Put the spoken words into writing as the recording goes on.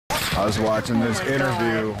I was watching this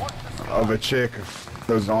interview of a chick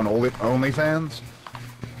that was on OnlyFans.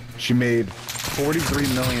 She made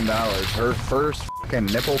 $43 million. Her first fucking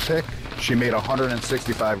nipple pic, she made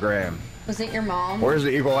 165 grand. Was it your mom? Where's the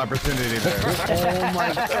equal opportunity there? Oh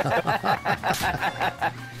my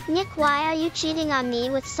god. Nick, why are you cheating on me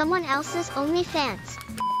with someone else's OnlyFans?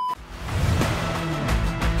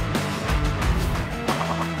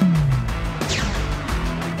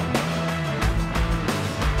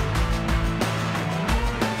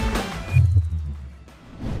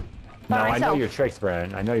 No, I know your tricks,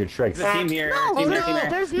 Brandon. I know your tricks. There's a team here. No, team no, here, team here.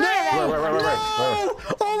 there's none of that.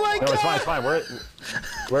 Where? Oh my god. No, it's fine, it's fine.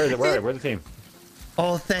 Where's the team?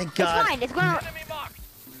 Oh, thank It's god. fine. It's gonna.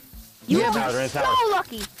 You Yeah, are but- They're in so tower.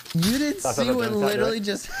 lucky. You didn't Stop, see stop, what stop, stop, literally right?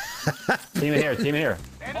 just... Team in here, team in here.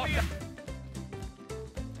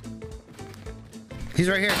 He's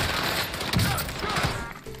right here.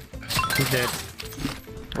 He's dead.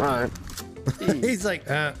 Alright. He's like,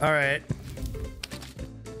 alright.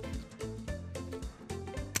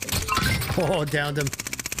 Oh, downed him.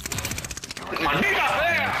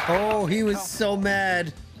 Oh, he was so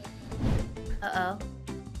mad. Uh-oh.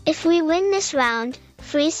 If we win this round,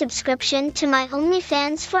 free subscription to my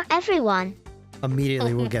OnlyFans for everyone.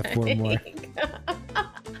 Immediately we'll get 4 more.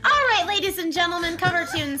 Alright, ladies and gentlemen, Cover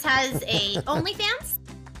Tunes has a OnlyFans.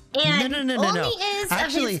 And No. only is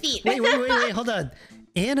Actually, of his feet. wait, hold on.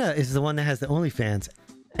 Anna is the one that has the OnlyFans.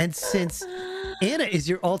 And since Anna is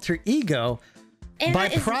your alter ego, Anna by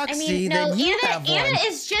is, proxy, no, then you Anna, have one. Anna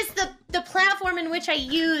is just the platform in which I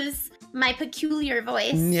use my peculiar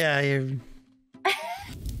voice. Yeah, you're...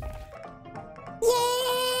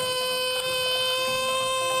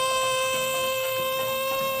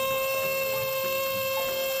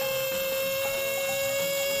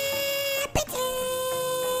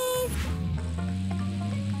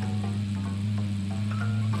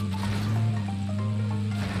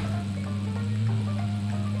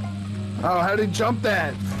 Oh, how did he jump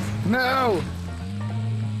that? No!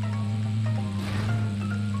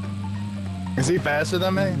 Is he faster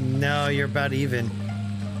than me? No, you're about even.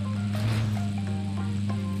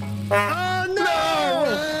 Oh, no!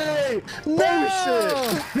 Way! No!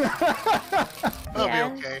 It'll be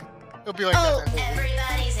okay. It'll be like that.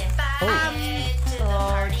 Everybody's invited to the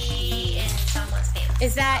party in someone's pants.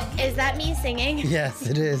 Is that me singing? Yes,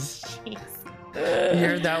 it is. Jeez. You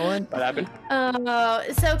heard that one? What happened?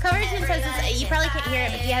 So Cover Tunes has this, you probably can't hear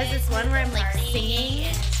it, but he has this one where I'm like singing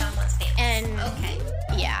and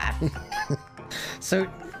yeah. So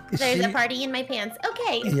There's she, a party in my pants.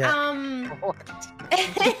 Okay. Yeah.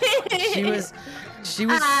 she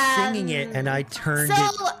was singing it, and I turned so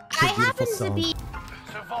it to I a beautiful happen song. to be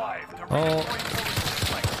Oh,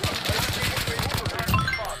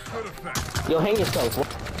 Yo, hang yourself.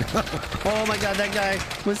 oh my God, that guy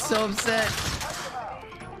was so upset.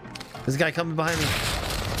 This guy coming behind me.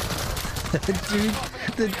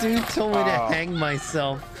 The dude told me to hang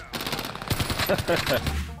myself.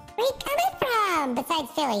 Where you coming from? Besides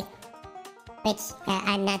Philly, which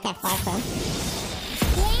I'm not that far from.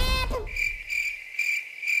 Yeah, but...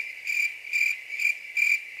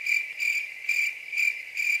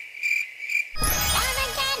 Oh my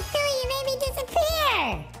God, Philly, you made me disappear!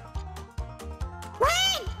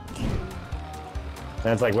 What? And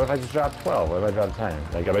it's like, what if I just drop 12? What if I drop 10?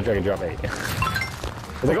 Like, I bet you I can drop 8.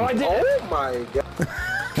 It's like, oh, I did it! Oh my god.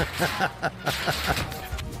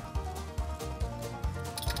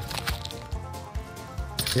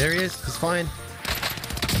 There he is. He's fine.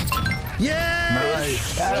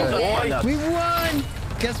 Yes! Nice. We won!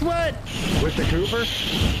 Guess what? With the Cooper?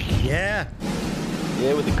 Yeah.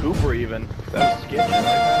 Yeah, with the Cooper even. That was scary. No,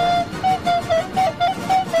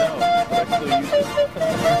 but I still use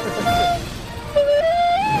it.